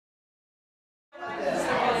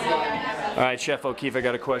All right, Chef O'Keeffe, I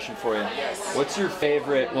got a question for you. What's your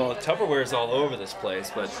favorite, well, Tupperware is all over this place,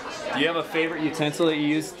 but do you have a favorite utensil that you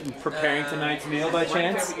used in preparing tonight's meal by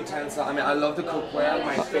chance? My favorite utensil, I mean, I love the cookware.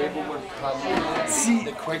 My favorite would probably be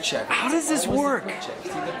the Quick Chef. How does this work? The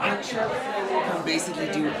Quick Chef can basically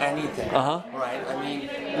do anything. Right? I mean,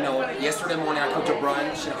 you know, yesterday morning I cooked a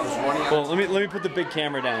brunch and I was running out. Well, let me put the big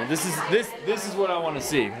camera down. This is what I want to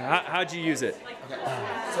see. How'd you use it? Okay.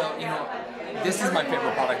 So, you know, this is my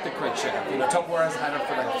favorite product, the Quick Chef. You know, Tupperware has had it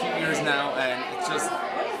for like a few years now, and it's just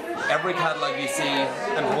every catalog you see,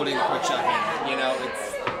 I'm holding the Quick Chef in. You know,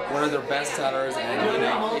 it's one of their best sellers, and you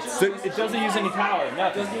know, it doesn't use any power.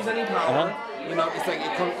 Nothing. It doesn't use any power. You know, it's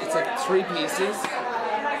like 3 pieces,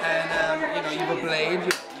 and you know, you have a blade.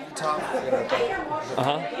 You top.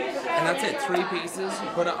 And that's it, 3 pieces, you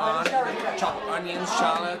put it on, chop onions,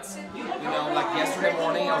 shallots, you know, like yesterday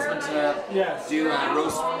morning I was going to do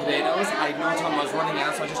roast potatoes. I had no time, I was running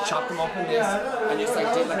out, so I just chopped them up in this and just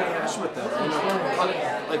like did like a hash with them, you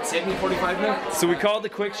know, like saved me 45 minutes. So we call it the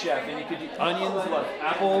Quick Chef, and you could do onions, what,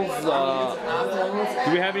 apples, apples.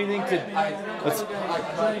 Do we have anything to,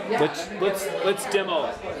 let's demo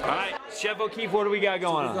it. All right, Chef O'Keeffe, what do we got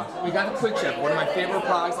going on? We got the Quick Chef, one of my favorite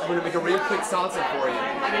products. I'm going to make a real quick salsa for you.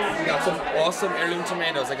 We got some awesome heirloom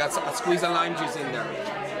tomatoes. I got a squeeze of lime juice in there. A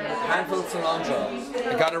handful of cilantro.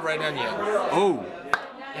 I got a red onion. Oh!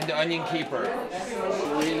 And the onion keeper.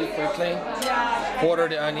 Really quickly. Quarter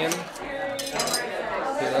the onion.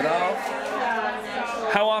 Peel it off.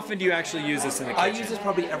 How often do you actually use this in the kitchen? I use this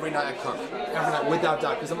probably every night I cook. Every night, without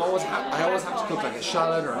doubt. Because I always have to cook like a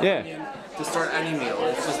shallot or an onion to start any meal.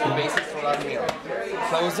 It's just the basics for a meal.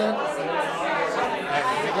 Close it. And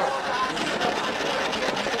here we go.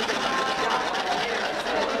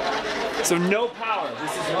 So no power.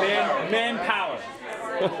 This is man power.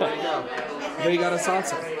 There you go. There you got a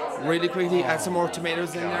salsa. Really quickly, add some more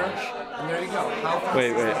tomatoes in there, and there you go. How fast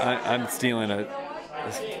wait, I'm stealing it.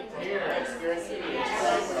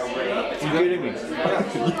 You kidding me?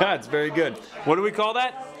 Yeah, it's very good. What do we call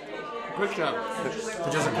that? Quick Chef.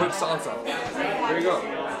 Just a quick salsa. There you go.